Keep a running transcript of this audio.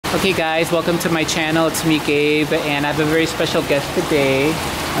Okay guys, welcome to my channel. It's me, Gabe, and I have a very special guest today.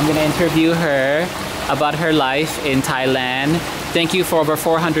 I'm gonna interview her about her life in Thailand. Thank you for over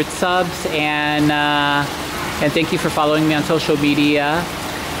 400 subs, and thank you for following me on social media.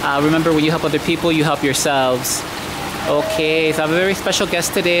 Remember, when you help other people, you help yourselves. Okay, so I have a very special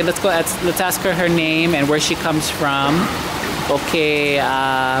guest today. Let's ask her name and where she comes from. Okay,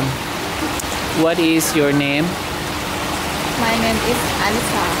 what is your name? My name is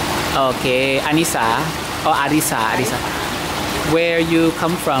Anissa. Okay, Anissa. Oh, Arisa. Where you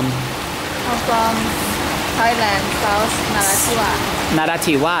come from? I'm from Thailand, South Narathiwat.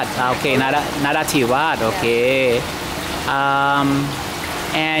 Narathiwat. Okay, Narathiwat. Okay.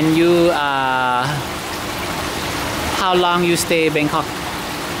 And you, how long you stay in Bangkok? 6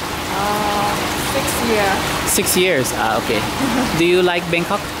 years. 6 years. Okay. Do you like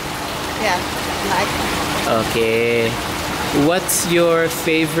Bangkok? Yeah, like Okay. What's your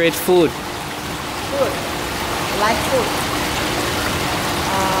favorite food? food. Like food.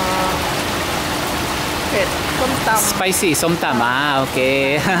 ผ็ด ส้มตำ Spicy, somtam. Ah, okay.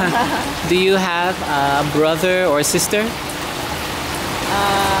 Do you have a brother or sister?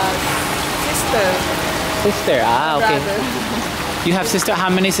 Sister. Sister. Ah, okay. Brother. You have sister.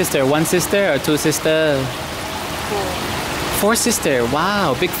 How many sister? One sister or two sister? Four. Four sister. Wow,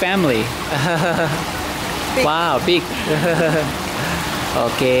 big family. Big. Wow, big.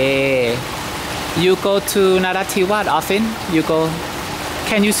 Okay. You go to Narathiwat often? You go.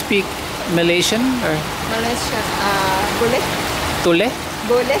 Can you speak Malaysian or Malaysian. Boleh. Tule?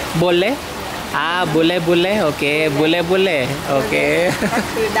 Boleh. Boleh? Ah, bule. Okay, bule. Okay. ก็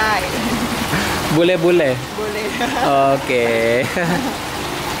คือได้ Bule. Boleh. Okay.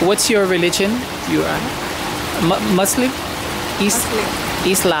 What's your religion? You are Muslim? Muslim.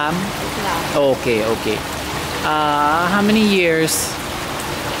 Islam? Islam. Okay. How many years?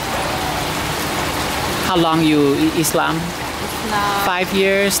 How long you Islam? Islam. 5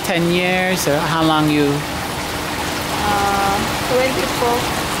 years, 10 years, or how long you?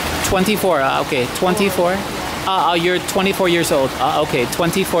 24. 24. Okay, 24. You're 24 years old. Okay,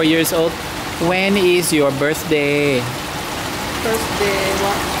 24 years old. When is your birthday? Birthday.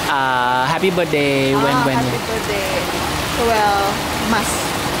 What? Happy birthday. When? Happy birthday. 12 March.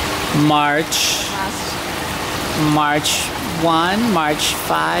 March. March 1, March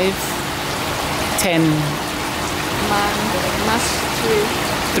 5, 10, March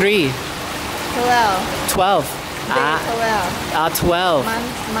 3, 12. 12. Day 12. 12.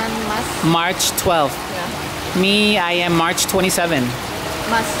 March. March 12. Yeah. Me, I am March 27.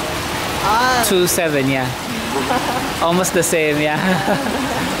 March. 27, yeah. Almost the same, yeah.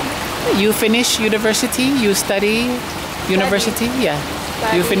 You finish university? You study university? Yeah.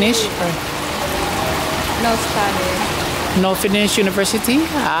 You Study. finish? No study. No finish university?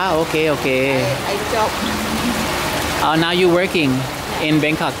 Okay. I job. Oh, now you're working in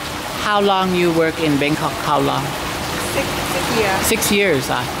Bangkok. How long you work in Bangkok? How long? 6 years. 6 years.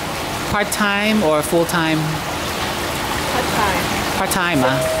 Part-time or full-time? Part time. Part-time.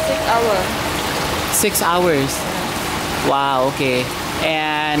 6 hours. 6 hours. Wow. Okay.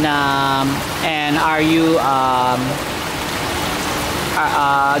 And are you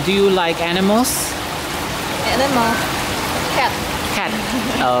do you like animals? Animal. Cat. Cat.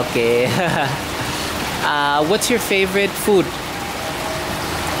 Okay. What's your favorite food?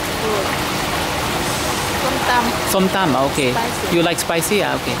 Food. ส้มตำ Somtam. Okay. Spicy. You like spicy?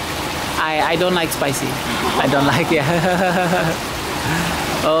 Okay. I don't like spicy. I don't like it.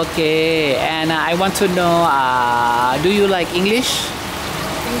 Okay. And I want to know, do you like English?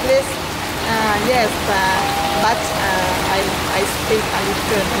 English. Yes, but I speak a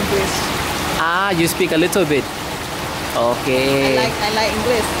little English. You speak a little bit. Okay. I like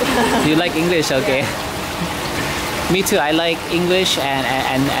English. You like English? Okay. Me too. I like English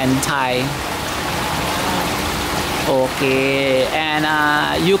and Thai. Okay. And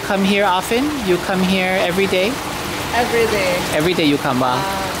you come here often? You come here every day? Every day. Every day you come. 11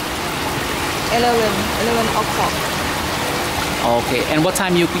 o'clock. Okay. And what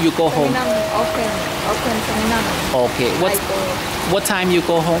time you go home? Open terminal. Okay. I go. What time you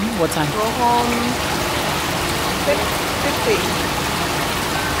go home? What time? Go home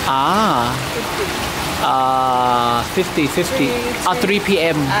 50. 50. 3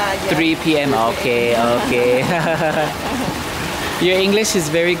 p.m. Yeah. 3 p.m. Okay. Your English is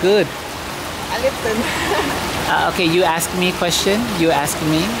very good. A little. Okay, you ask me question. You ask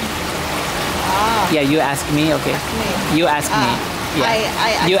me. Yeah, you ask me. Okay. Me. You ask me. Yeah.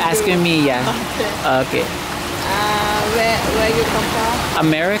 I you ask asking you. me. Yeah. Okay. Where you come from?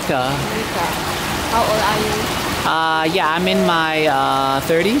 America. America. How old are you? Yeah, I'm in my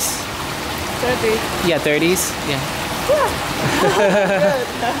 30s. 30. Yeah, 30s. Yeah. Good.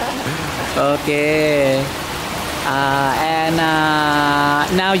 Okay. And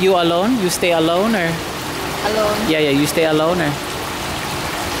now you alone? You stay alone or? Alone. Yeah, you stay alone or?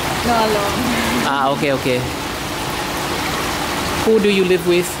 No, alone. Okay, okay. Who do you live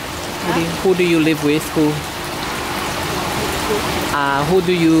with? Who do you live with? Who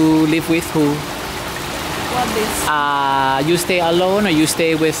do you live with? Who? What is? You stay alone or you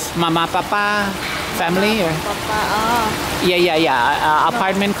stay with mama, papa, family or? Papa. Yeah.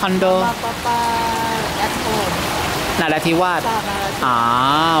 Apartment, condo. Mama, papa at home. Narathiwat.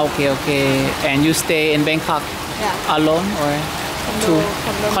 Okay, okay. And you stay in Bangkok Yeah. alone or?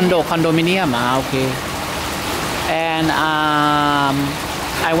 Condominium. Okay. And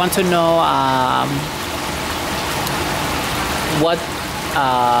I want to know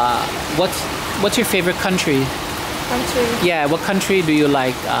what's your favorite country? Country. Yeah, what country do you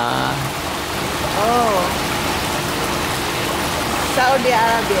like? Saudi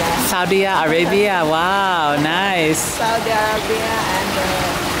Arabia. Saudi Arabia. Wow, nice. Saudi Arabia and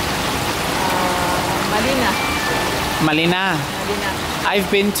Medina. Malina. I've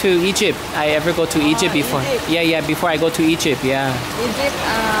been to Egypt. I ever go to Egypt before? Egypt. Yeah. Before I go to Egypt, yeah. Egypt,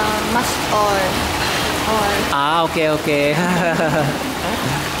 much oil. Okay.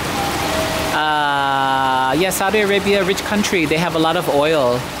 Yeah, Saudi Arabia, rich country. They have a lot of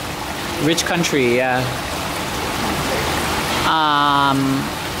oil. Rich country, yeah.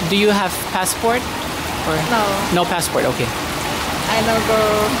 Do you have passport? Or? No. No passport, okay. I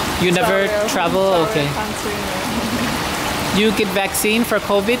never. You never travel? Okay. Country. You get vaccine for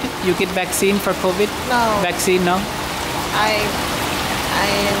COVID? You get vaccine for COVID? No. Vaccine, no? I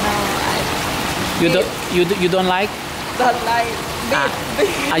know. You don't like? Don't like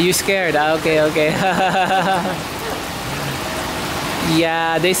big. Are you scared? Okay.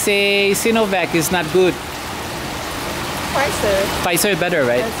 Yeah, they say Sinovac is not good. Pfizer. Pfizer better,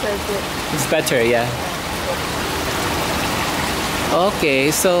 right? That's good. It's better, yeah.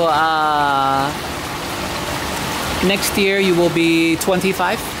 Okay, so next year you will be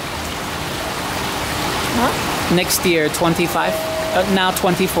 25? Huh? Next year 25? Now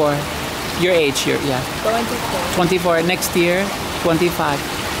 24. Your age, yeah. 24. 24. Next year 25.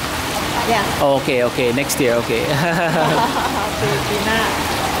 Yeah. Okay. Next year, okay. Filipina.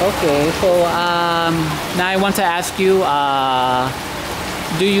 Okay, so now I want to ask you,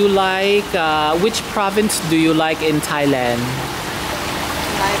 do you like, which province do you like in Thailand?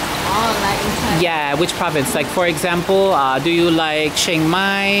 Like in Thailand. Yeah, which province? Like for example, do you like Chiang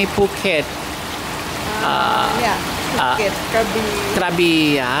Mai, Phuket, Yeah. Phuket, Krabi.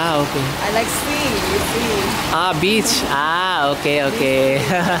 Krabi? Okay. I like sea. Beach. Okay.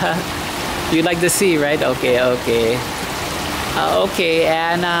 You like the sea, right? Okay. Okay,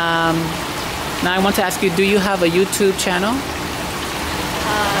 and now I want to ask you, do you have a YouTube channel?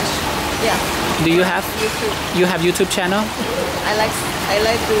 Yeah. Do you have? YouTube. You have YouTube channel? I like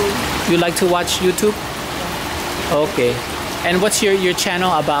to. You like to watch YouTube? Okay. And what's your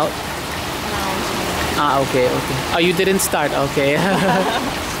channel about? Okay. Oh, you didn't start. Okay.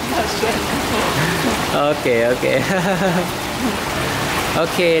 Okay.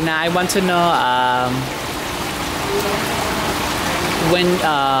 Okay, now I want to know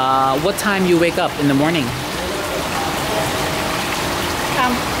what time you wake up in the morning?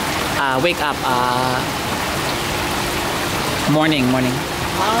 Come. Wake up. Morning. Morning.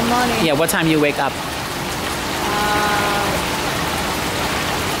 Yeah, what time you wake up?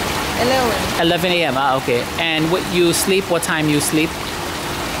 11. 11 a.m. Okay. And what you sleep? What time you sleep?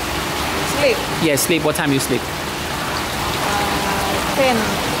 Sleep. Yeah, sleep. What time you sleep? 10.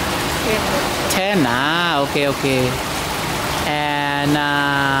 10. Okay. And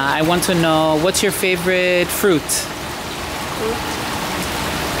I want to know, what's your favorite fruit?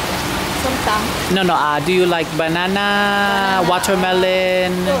 Somtam. No. Do you like banana,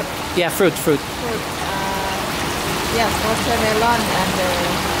 watermelon? Fruit. Yeah, fruit. Fruit. Yes, watermelon and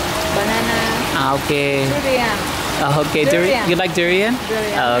banana. Okay. Durian. Okay. Durian. You like durian?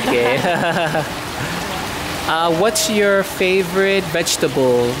 Durian. Okay. What's your favorite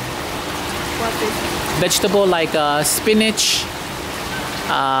vegetable? What is Vegetable like spinach,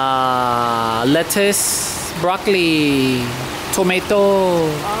 lettuce, broccoli, tomato.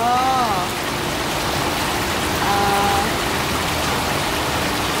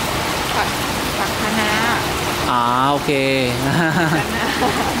 Pak hana. Okay.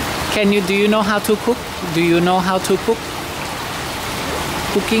 Do you know how to cook? Do you know how to cook?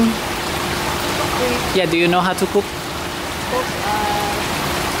 Cooking? Yeah, do you know how to cook?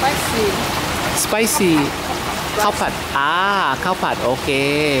 Spicy. Spicy. ข้าวผัดข้าวผัด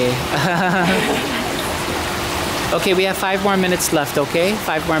okay okay we have 5 more minutes left okay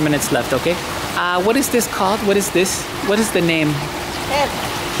 5 more minutes left okay what is this called what is this what is the name Head.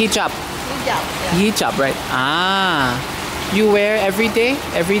 hijab Hijab. Yeah. hijab right you wear every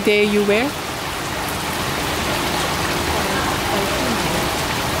day you wear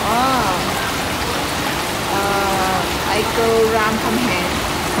I go Ram Khamhaeng.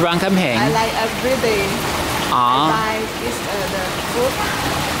 Rang Khamhaeng I like every day. I buy this the food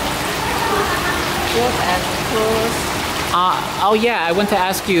and clothes. oh yeah I want to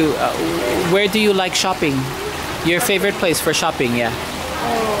ask you where do you like shopping your favorite place for shopping yeah Oh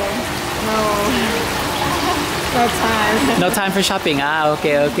no, no time. no time for shopping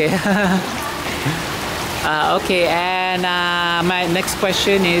okay okay and my next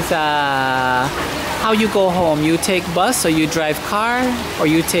question is how you go home you take bus or you drive car or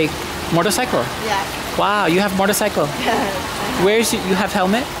you take motorcycle Yeah. wow you have motorcycle where's you have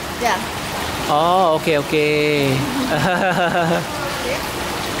helmet Yeah. oh okay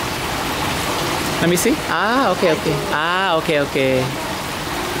let me see okay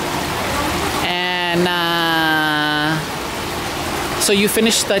and so you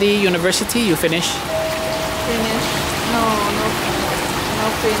finish study university you finish Finish? No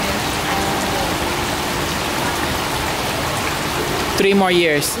finish. 3 more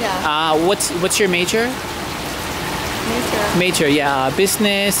years Yeah. what's your major Major. yeah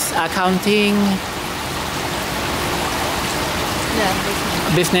business accounting Yeah.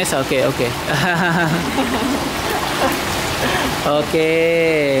 business okay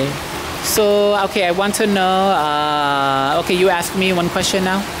okay so okay I want to know okay you ask me one question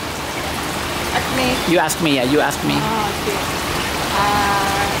now Acne. you ask me Okay.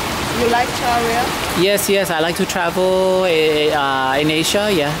 You like travel? yes I like to travel in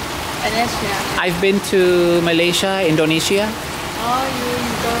Asia yeah And Asia. I've been to Malaysia Indonesia Oh, you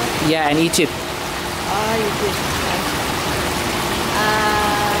go. yeah and Egypt Oh, you did.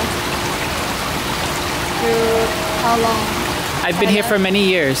 You how long? I've been here for many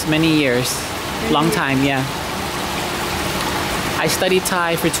years long time yeah I studied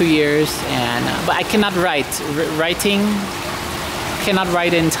Thai for 2 years and but I cannot write cannot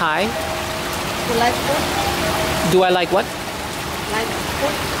write in Thai You like food? do I like what Like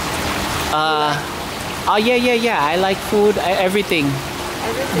food? oh yeah I like food everything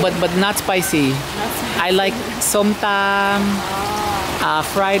Everything. but not spicy Not I like som tam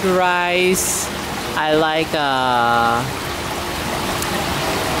fried rice I like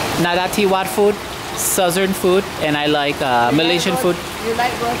Narathiwat food southern food and I like Malaysian food You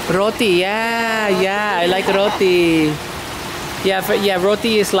like roti? roti yeah I like roti yeah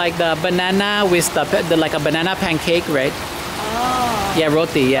roti is like the banana with the like a banana pancake right Oh. yeah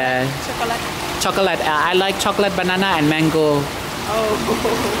roti yeah Chocolate. chocolate I like chocolate banana and mango Oh.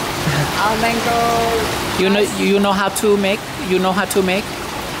 Mango. you know how to make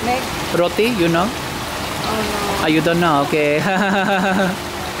Make. roti you know Oh no. you don't know okay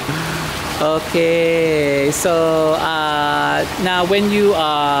okay so now when you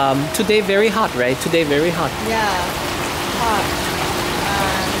today very hot right today very hot Yeah. Hot.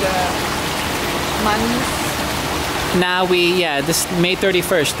 And month. now this May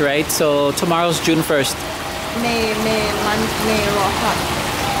 31st right so tomorrow's June 1st May month. May hot.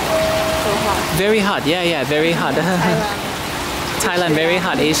 So hot. very hot yeah very hot Thailand very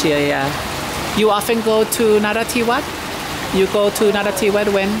hot Asia yeah you often go to Narathiwat you go to Narathiwat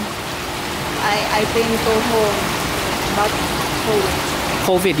when I think go home. But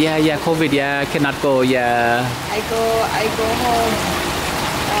COVID COVID cannot go yeah I go home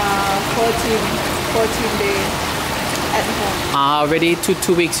 14 days at home. already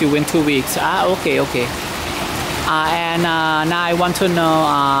 2 weeks you went 2 weeks okay and now I want to know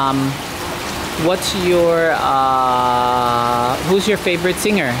what's your who's your favorite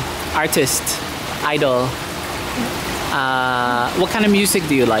singer artist idol what kind of music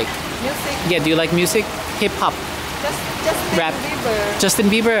do you like Music. yeah do you like music hip hop Just Rap. Bieber. Justin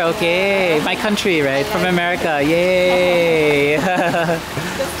Bieber okay my country right from America yay Justin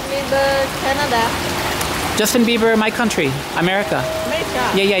Bieber, Canada. Justin Bieber my country America America.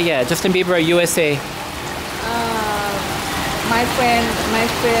 yeah Justin Bieber USA My friend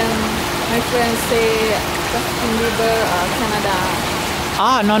say Justin Bieber, Canada.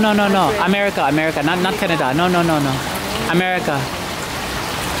 no Okay. America not Canada no America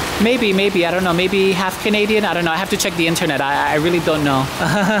maybe I don't know maybe half Canadian I don't know I have to check the internet I really don't know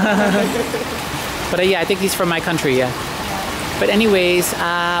but yeah I think he's from my country yeah but anyways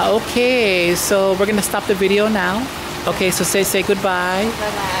okay so we're gonna stop the video now okay so say goodbye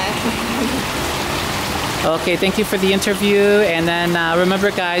Bye bye. Okay, thank you for the interview. And then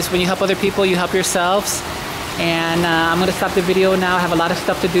remember, guys, when you help other people, you help yourselves. And I'm going to stop the video now. I have a lot of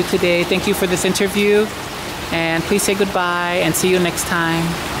stuff to do today. Thank you for this interview. And please say goodbye and see you next time.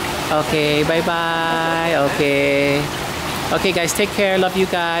 Okay, bye-bye. Okay. Okay, guys, take care. Love you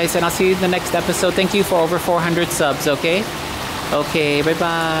guys. And I'll see you in the next episode. Thank you for over 400 subs, okay? Okay,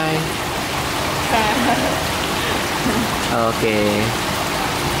 bye-bye. Okay.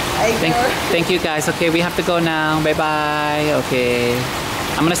 Thank you, guys. Okay, we have to go now. Bye-bye. Okay.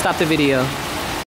 I'm going to stop the video.